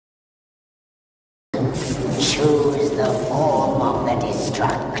Choose the form of the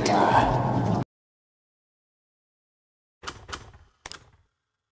destructor.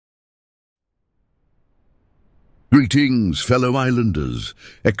 Greetings, fellow islanders,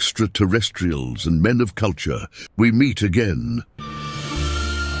 extraterrestrials, and men of culture. We meet again.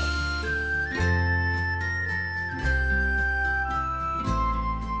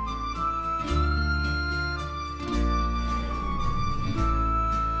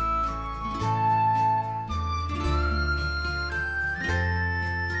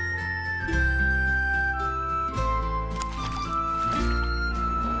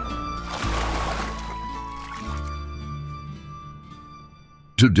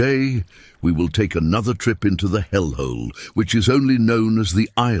 Today, we will take another trip into the hellhole, which is only known as the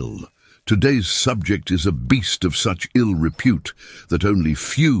Isle. Today's subject is a beast of such ill repute that only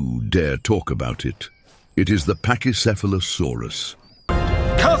few dare talk about it. It is the Pachycephalosaurus.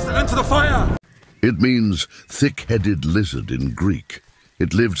 Cast it into the fire! It means thick-headed lizard in Greek.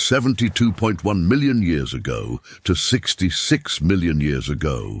 It lived 72.1 million years ago to 66 million years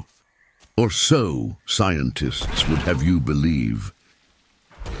ago. Or so scientists would have you believe.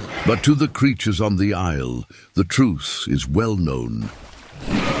 But to the creatures on the Isle, the truth is well known.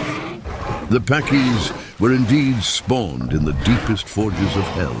 The Pachyes were indeed spawned in the deepest forges of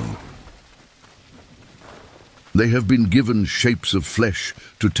hell. They have been given shapes of flesh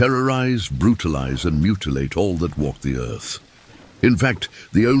to terrorize, brutalize, and mutilate all that walk the earth. In fact,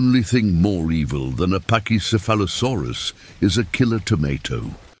 the only thing more evil than a Pachycephalosaurus is a killer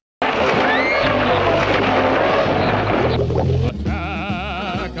tomato.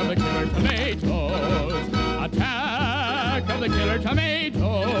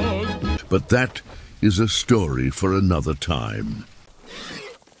 But that is a story for another time.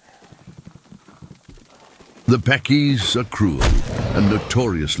 The Pachyes are cruel and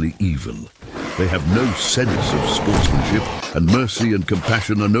notoriously evil. They have no sense of sportsmanship, and mercy and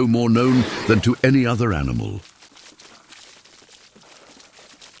compassion are no more known than to any other animal.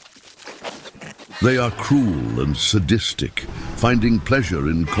 They are cruel and sadistic, finding pleasure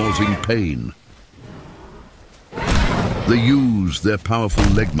in causing pain. They use their powerful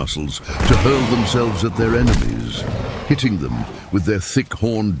leg muscles to hurl themselves at their enemies, hitting them with their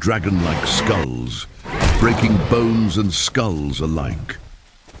thick-horned dragon-like skulls, breaking bones and skulls alike.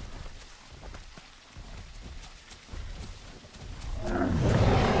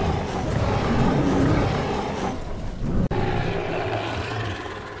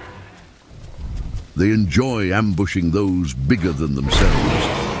 They enjoy ambushing those bigger than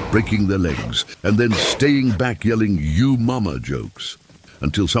themselves, breaking their legs, and then staying back yelling "you mama" jokes,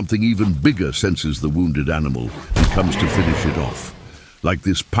 until something even bigger senses the wounded animal and comes to finish it off, like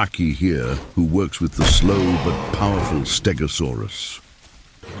this Pachy here, who works with the slow but powerful Stegosaurus.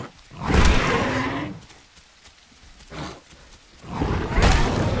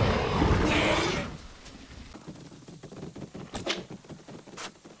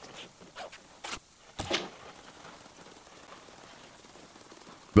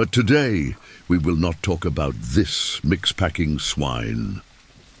 But today, we will not talk about this mix-packing swine.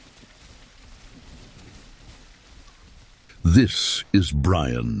 This is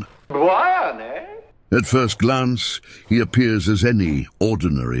Brian. Brian, eh? At first glance, he appears as any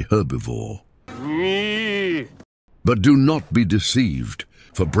ordinary herbivore. Me. But do not be deceived,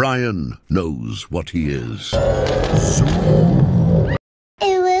 for Brian knows what he is.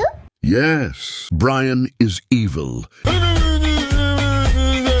 Ew. Yes, Brian is evil.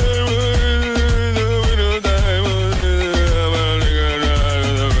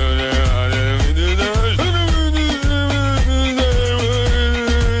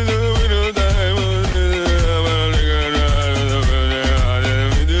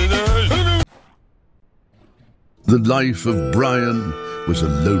 The life of Brian was a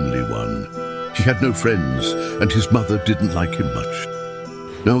lonely one. He had no friends, and his mother didn't like him much.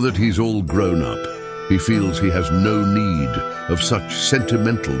 Now that he's all grown up, he feels he has no need of such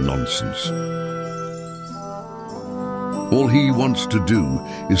sentimental nonsense. All he wants to do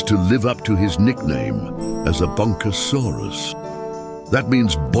is to live up to his nickname as a Bonkasaurus. That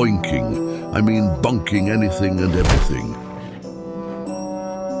means boinking. I mean bonking anything and everything.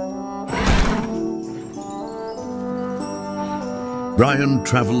 Brian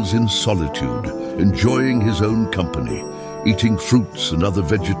travels in solitude, enjoying his own company, eating fruits and other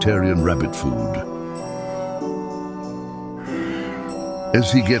vegetarian rabbit food.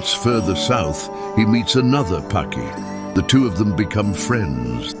 As he gets further south, he meets another Pachy. The two of them become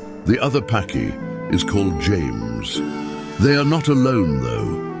friends. The other Pachy is called James. They are not alone,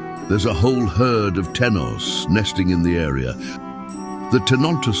 though. There's a whole herd of tenos nesting in the area. The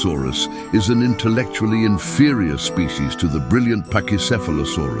Tenontosaurus is an intellectually inferior species to the brilliant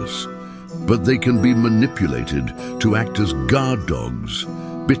Pachycephalosaurus, but they can be manipulated to act as guard dogs,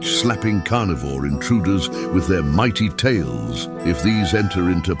 bitch-slapping carnivore intruders with their mighty tails if these enter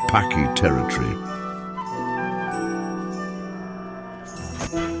into Pachy territory.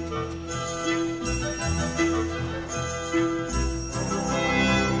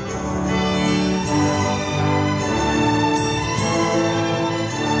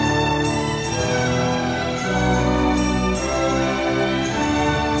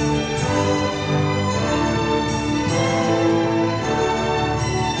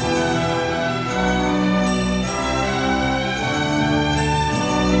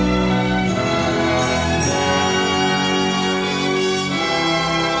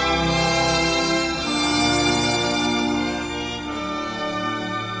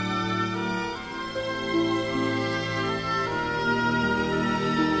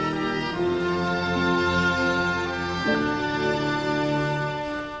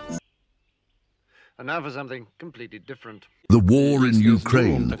 And now for something completely different. The war in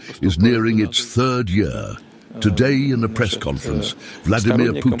Ukraine is nearing its third year. Today, in a press conference,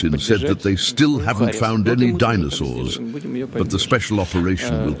 Vladimir Putin said that they still haven't found any dinosaurs, but the special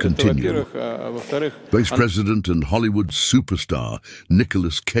operation will continue. Vice President and Hollywood superstar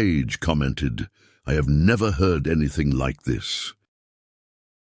Nicolas Cage commented, "I have never heard anything like this."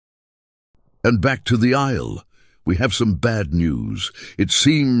 And back to the Isle. We have some bad news. It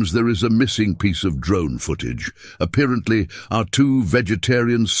seems there is a missing piece of drone footage. Apparently, our two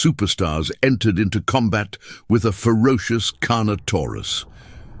vegetarian superstars entered into combat with a ferocious Carnotaurus.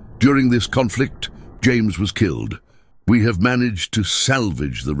 During this conflict, James was killed. We have managed to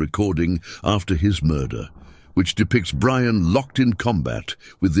salvage the recording after his murder, which depicts Brian locked in combat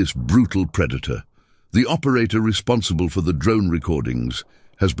with this brutal predator. The operator responsible for the drone recordings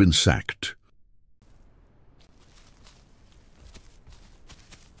has been sacked.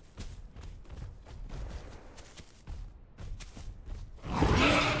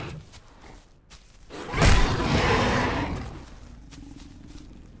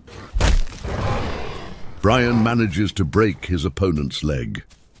 Brian manages to break his opponent's leg.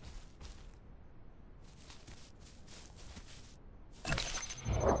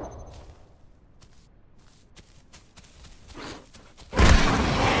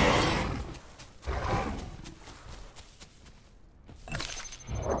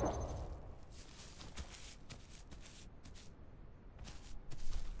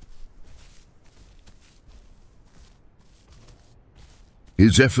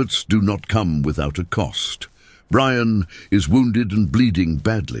 His efforts do not come without a cost. Brian is wounded and bleeding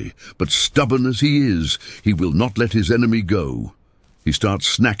badly, but stubborn as he is, he will not let his enemy go. He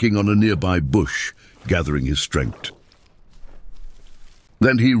starts snacking on a nearby bush, gathering his strength.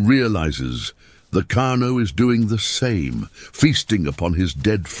 Then he realizes the Carno is doing the same, feasting upon his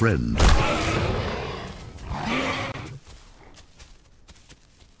dead friend.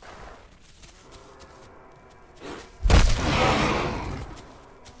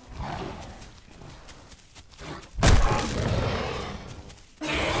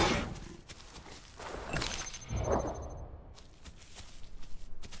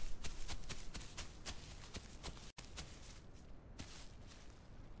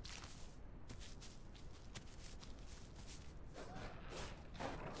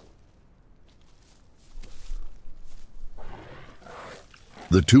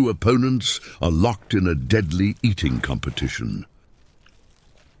 The two opponents are locked in a deadly eating competition.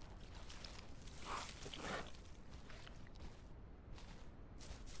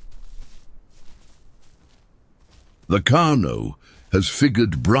 The Carno has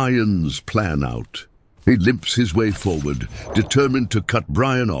figured Brian's plan out. He limps his way forward, determined to cut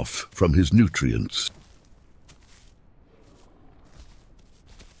Brian off from his nutrients.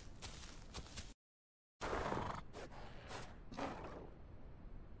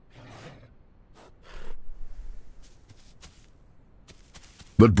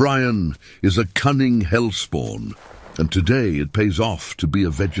 But Brian is a cunning hellspawn, and today it pays off to be a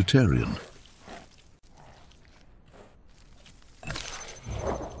vegetarian.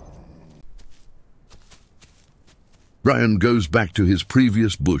 Brian goes back to his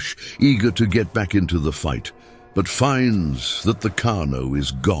previous bush, eager to get back into the fight, but finds that the Carno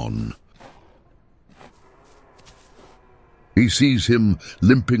is gone. He sees him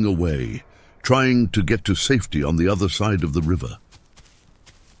limping away, trying to get to safety on the other side of the river.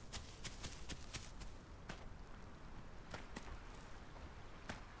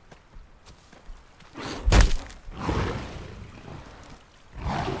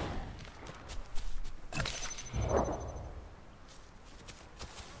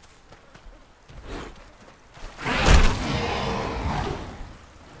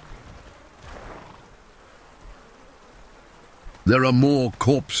 There are more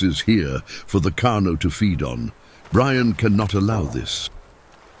corpses here for the Carno to feed on. Brian cannot allow this.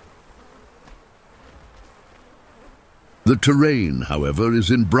 The terrain, however,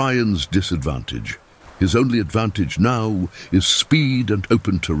 is in Brian's disadvantage. His only advantage now is speed and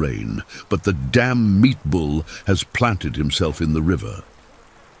open terrain, but the damn meat bull has planted himself in the river.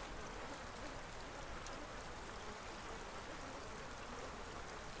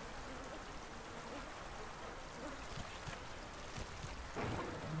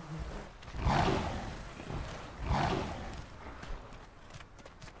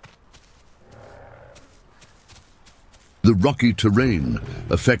 The rocky terrain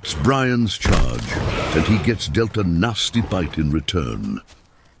affects Brian's charge, and he gets dealt a nasty bite in return.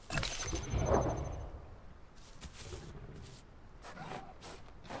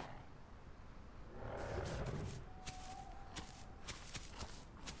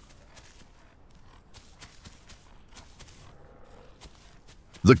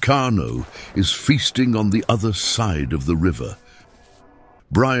 The Carno is feasting on the other side of the river.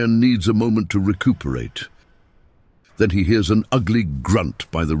 Brian needs a moment to recuperate. Then he hears an ugly grunt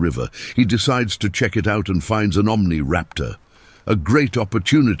by the river. He decides to check it out and finds an omniraptor. A great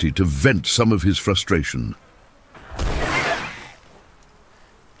opportunity to vent some of his frustration.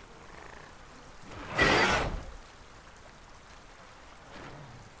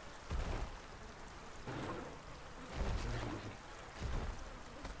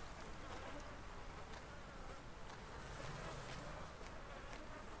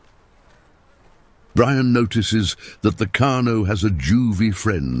 Brian notices that the Carno has a juvie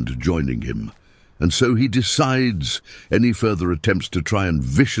friend joining him, and so he decides any further attempts to try and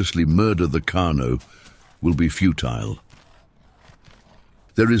viciously murder the Carno will be futile.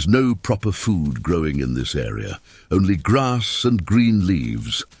 There is no proper food growing in this area, only grass and green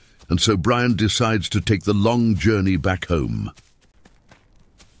leaves, and so Brian decides to take the long journey back home.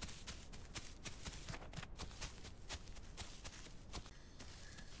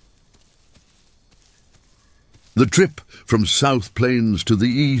 The trip from South Plains to the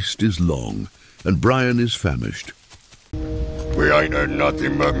east is long, and Brian is famished. We ain't had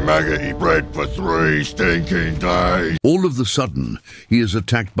nothing but maggoty bread for 3 stinking days. All of the sudden, he is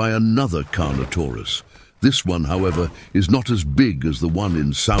attacked by another Carnotaurus. This one, however, is not as big as the one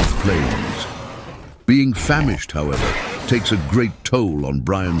in South Plains. Being famished, however, takes a great toll on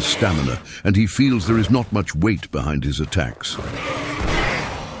Brian's stamina, and he feels there is not much weight behind his attacks.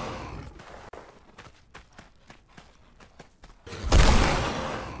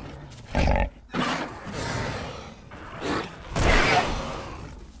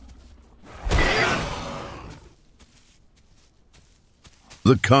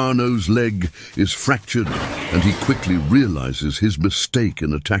 The Carno's leg is fractured, and he quickly realizes his mistake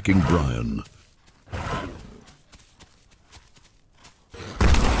in attacking Brian.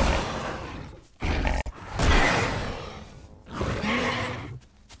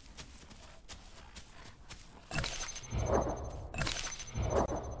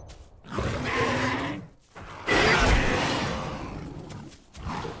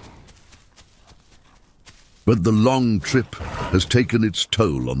 But the long trip has taken its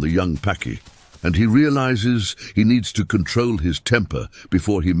toll on the young Pachy, and he realizes he needs to control his temper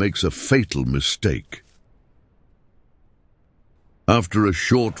before he makes a fatal mistake. After a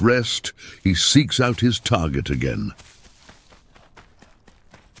short rest, he seeks out his target again.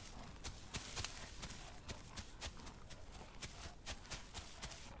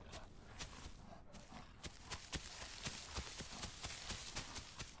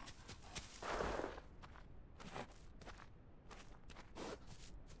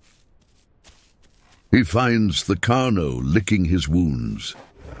 He finds the Carno licking his wounds.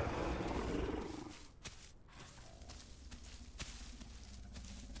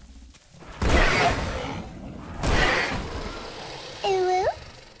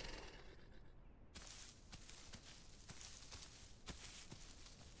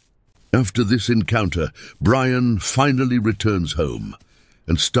 After this encounter, Brian finally returns home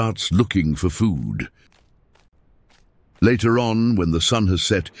and starts looking for food. Later on, when the sun has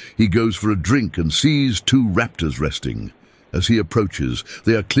set, he goes for a drink and sees 2 raptors resting. As he approaches,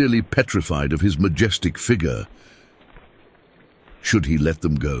 they are clearly petrified of his majestic figure. Should he let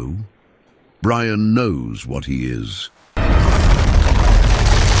them go? Brian knows what he is.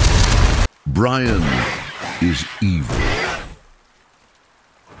 Brian is evil.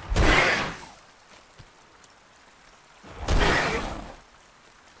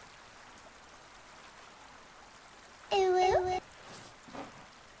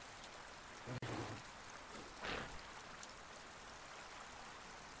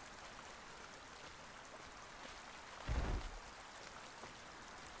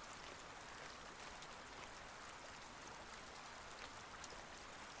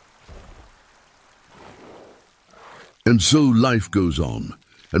 And so life goes on,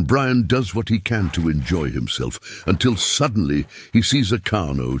 and Brian does what he can to enjoy himself, until suddenly he sees a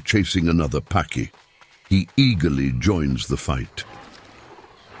Carno chasing another Pachy. He eagerly joins the fight.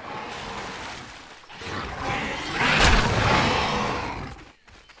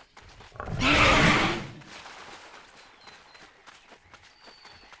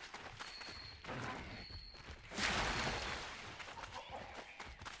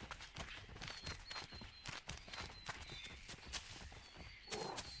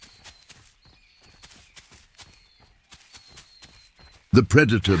 The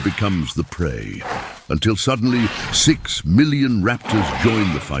predator becomes the prey, until suddenly 6 million raptors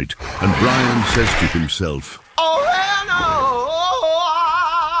join the fight, and Brian says to himself, Oh, no!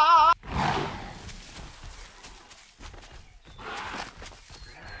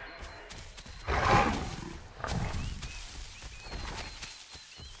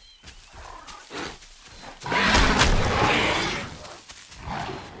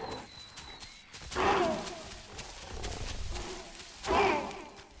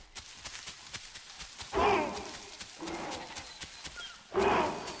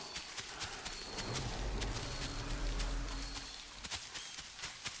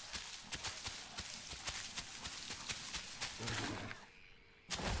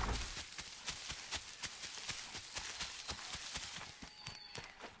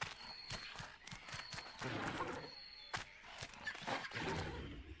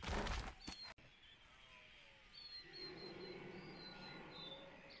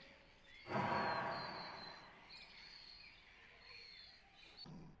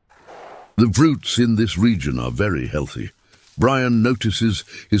 The fruits in this region are very healthy. Brian notices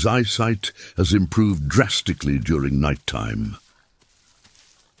his eyesight has improved drastically during night time.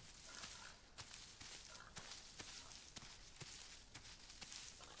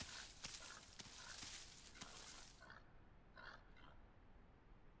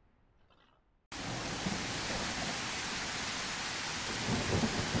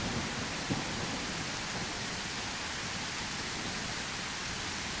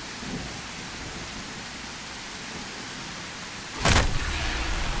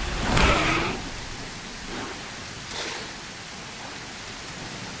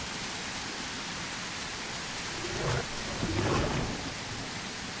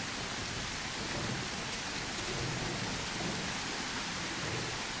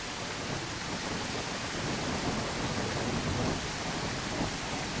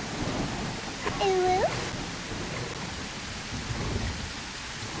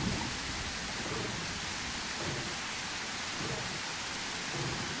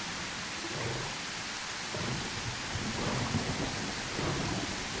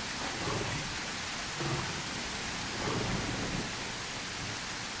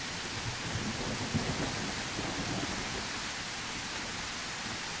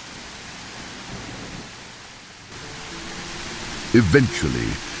 Eventually,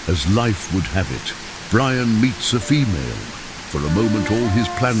 as life would have it, Brian meets a female. For a moment, all his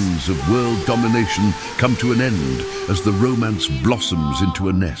plans of world domination come to an end as the romance blossoms into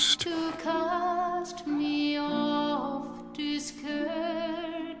a nest. To cast me off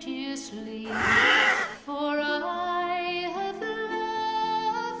discourteously, for I have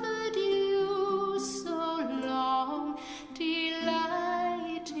loved you so long,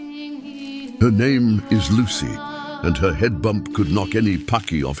 delighting in Her name is Lucy, and her head bump could knock any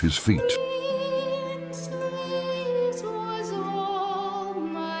Pachy off his feet. green sleeves was all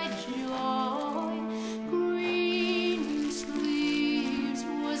my joy. Green sleeves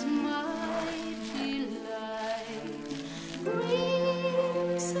was my delight.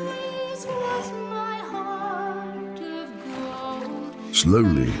 Green sleeves was my heart of gold.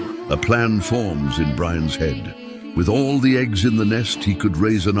 Slowly, a plan forms in Brian's head. With all the eggs in the nest, he could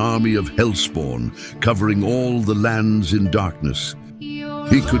raise an army of hellspawn, covering all the lands in darkness.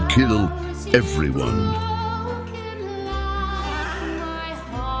 He could kill everyone.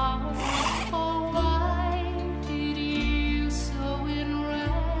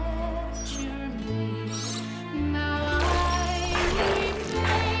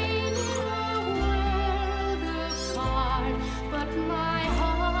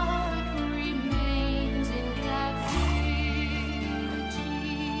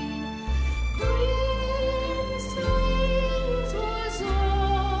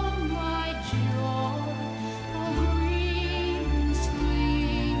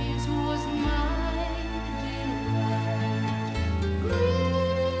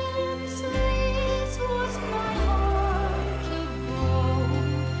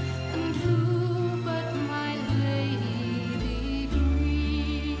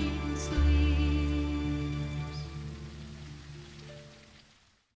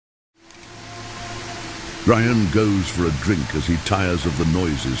 Brian goes for a drink as he tires of the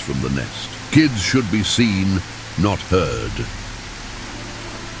noises from the nest. Kids should be seen, not heard.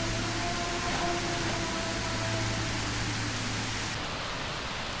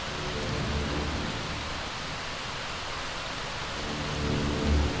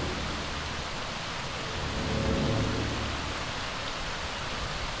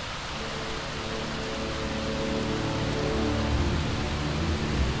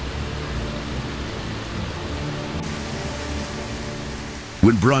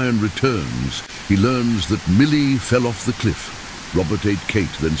 When Brian returns, he learns that Millie fell off the cliff. Robert ate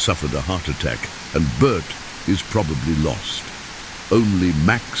Kate, then suffered a heart attack, and Bert is probably lost. Only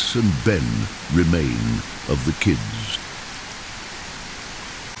Max and Ben remain of the kids.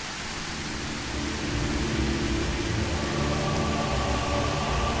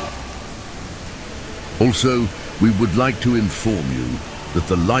 Also, we would like to inform you that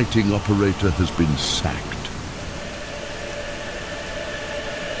the lighting operator has been sacked.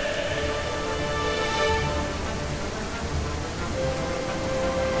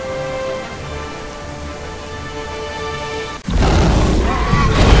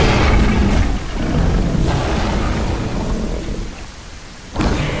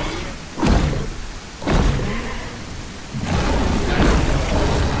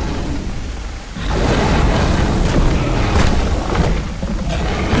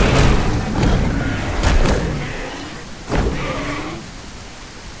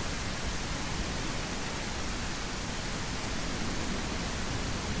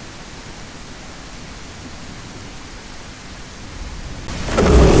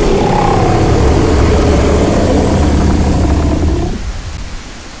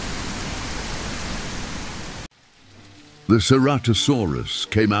 The Ceratosaurus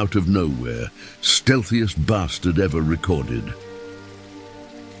came out of nowhere, stealthiest bastard ever recorded.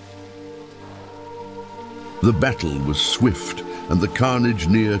 The battle was swift and the carnage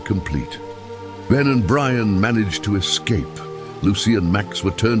near complete. Ben and Brian managed to escape. Lucy and Max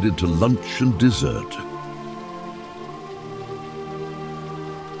were turned into lunch and dessert.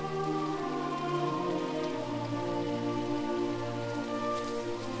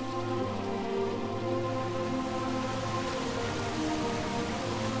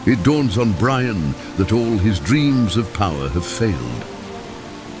 It dawns on Brian that all his dreams of power have failed.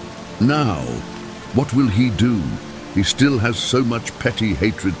 Now, what will he do? He still has so much petty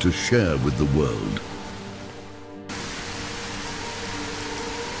hatred to share with the world.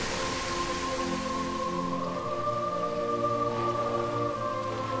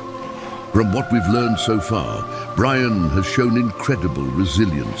 From what we've learned so far, Brian has shown incredible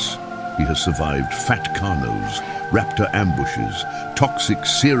resilience. He has survived fat carnos, raptor ambushes, toxic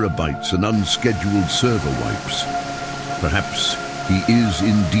Cerebites and unscheduled server wipes. Perhaps he is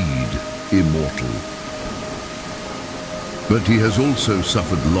indeed immortal. But he has also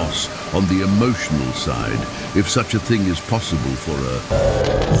suffered loss on the emotional side, if such a thing is possible for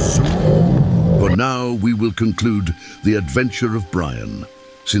a zoo. For now, we will conclude the adventure of Brian.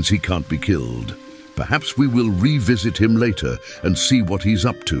 Since he can't be killed, perhaps we will revisit him later and see what he's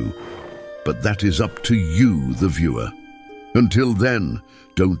up to. But that is up to you, the viewer. Until then,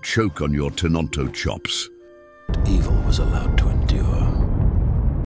 don't choke on your Tenonto chops. Evil was allowed to endure.